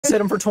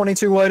hit him for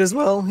 22 white as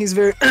well. He's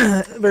very,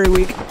 very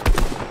weak.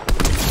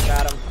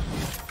 Got him.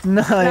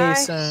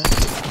 Nice.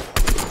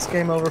 It's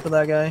game over for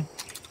that guy.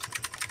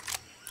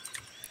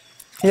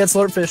 He had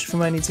slurpfish from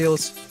my need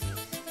heals.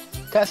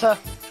 Tessa.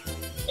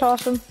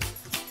 Toss him.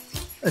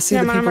 I see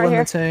the people in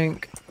the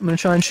tank. I'm gonna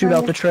try and shoot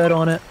out the tread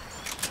on it.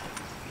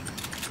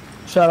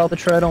 Shot out the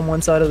tread on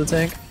one side of the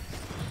tank.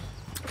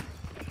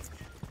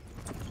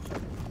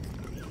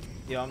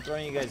 Yo, I'm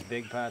throwing you guys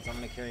big pots. I'm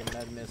gonna carry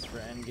med mist for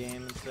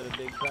endgame instead of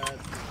big pots.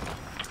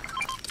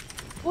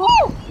 Woo!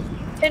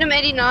 Hit him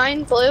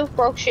 89, blue,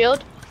 broke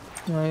shield.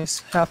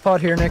 Nice. Half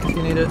pot here, Nick, if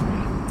you need it.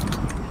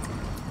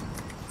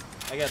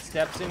 I got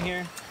steps in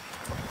here.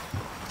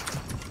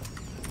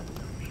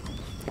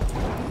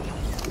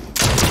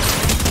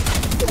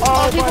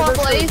 Oh, people on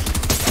blaze.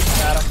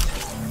 Got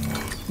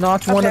him.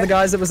 Knocked one of the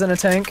guys that was in a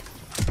tank.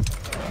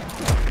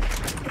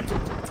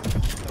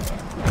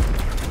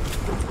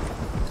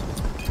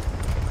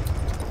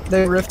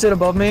 They rifted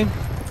above me.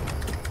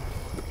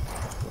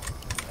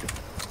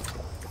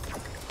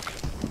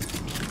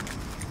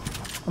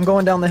 I'm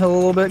going down the hill a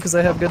little bit because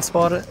they have good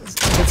spot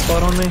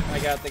on me. I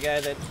got the guy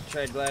that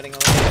tried gliding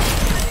away.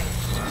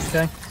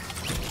 Okay.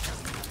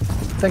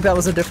 I think that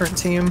was a different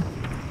team.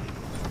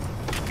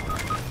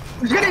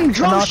 He's getting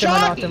drum I knocked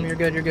shocking. him. You're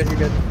good. I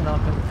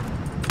knocked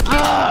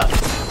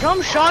him.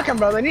 Drum shocking,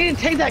 bro. They need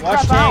to take that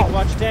Watch crap tank, out.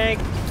 watch tank.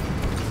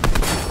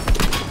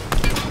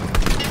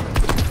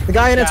 The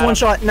guy in it's Got one him.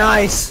 shot.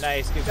 Nice.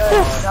 Nice, good Good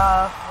call.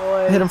 stuff,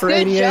 boys. Hit him for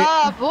Good 88.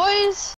 job, boys.